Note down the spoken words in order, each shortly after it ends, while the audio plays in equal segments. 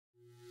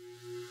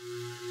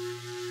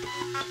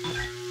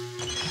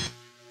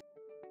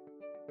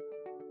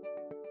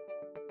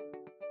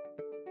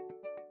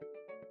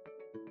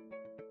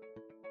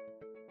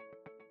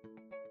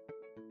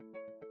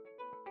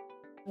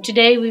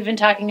Today we've been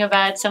talking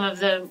about some of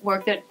the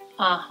work that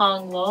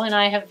Hong Lo and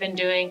I have been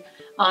doing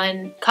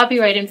on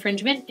copyright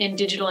infringement in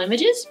digital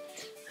images.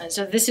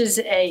 So this is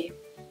in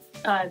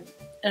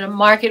a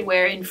market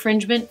where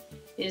infringement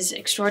is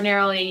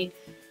extraordinarily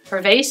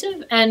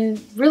pervasive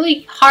and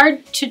really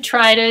hard to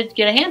try to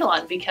get a handle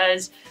on,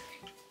 because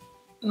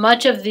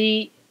much of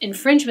the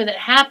infringement that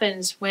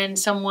happens when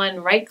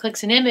someone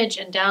right-clicks an image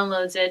and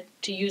downloads it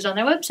to use on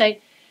their website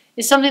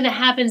is something that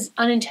happens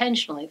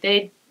unintentionally.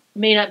 They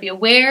may not be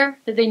aware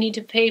that they need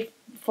to pay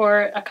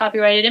for a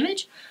copyrighted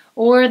image,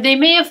 or they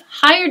may have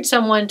hired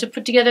someone to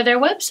put together their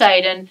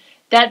website, and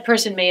that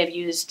person may have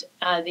used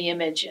the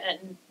image,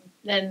 and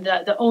then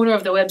the owner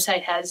of the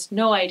website has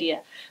no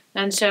idea.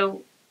 And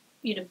so,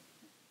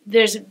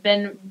 there's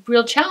been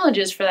real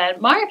challenges for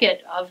that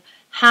market of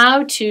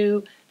how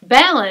to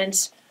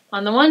balance,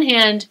 on the one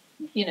hand,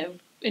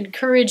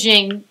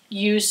 encouraging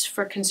use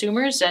for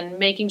consumers and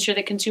making sure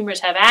that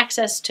consumers have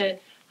access to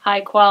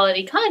high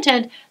quality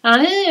content, and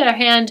on the other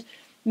hand,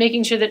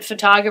 making sure that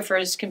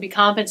photographers can be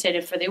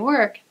compensated for their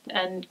work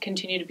and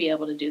continue to be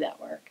able to do that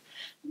work.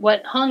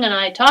 What Hung and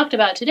I talked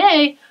about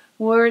today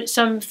were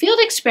some field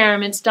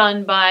experiments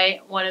done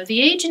by one of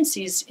the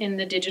agencies in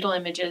the digital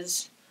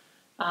images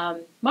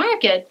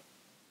market,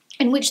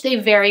 in which they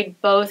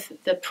varied both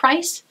the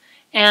price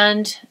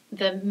and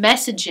the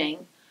messaging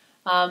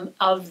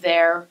of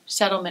their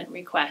settlement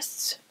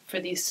requests for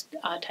these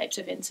types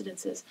of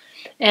incidences.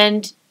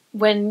 And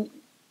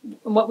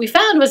what we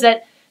found was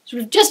that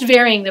sort of just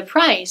varying the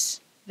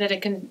price that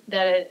an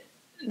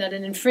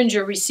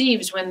infringer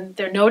receives when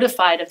they're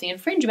notified of the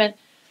infringement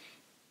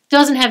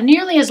doesn't have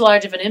nearly as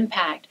large of an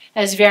impact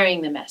as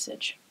varying the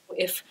message.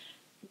 If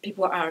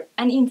people are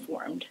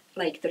uninformed,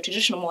 like the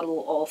traditional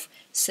model of,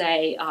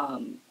 say,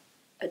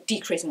 a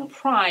decreasing in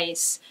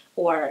price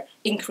or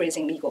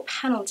increasing legal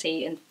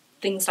penalty and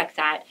things like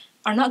that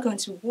are not going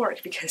to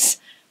work, because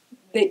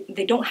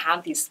they don't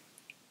have these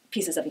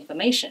pieces of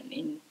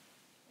information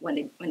when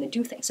they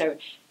do things.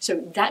 So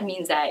that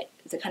means that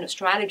the kind of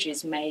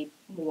strategies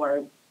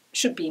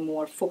should be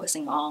more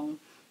focusing on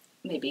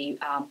maybe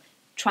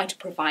trying to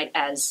provide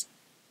as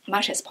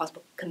much as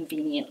possible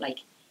convenient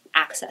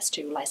access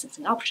to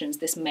licensing options.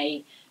 This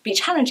may be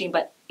challenging,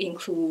 but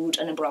include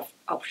a number of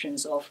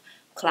options of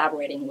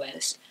collaborating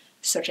with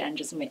search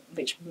engines,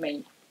 which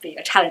may be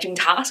a challenging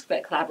task,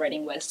 but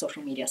collaborating with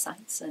social media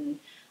sites and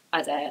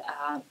other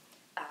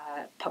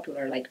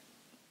popular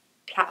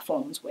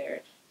platforms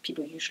where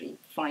people usually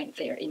find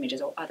their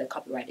images or other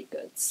copyrighted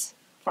goods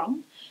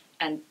from.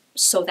 And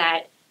so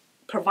that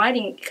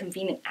providing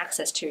convenient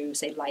access to,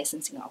 say,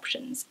 licensing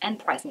options and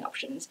pricing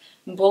options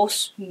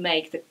both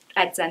make the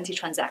ex-ante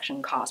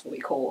transaction cost, what we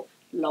call,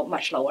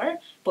 much lower,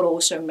 but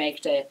also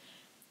make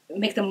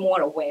them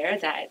more aware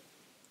that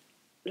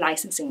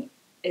licensing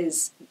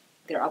is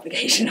their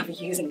obligation of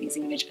using these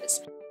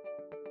images.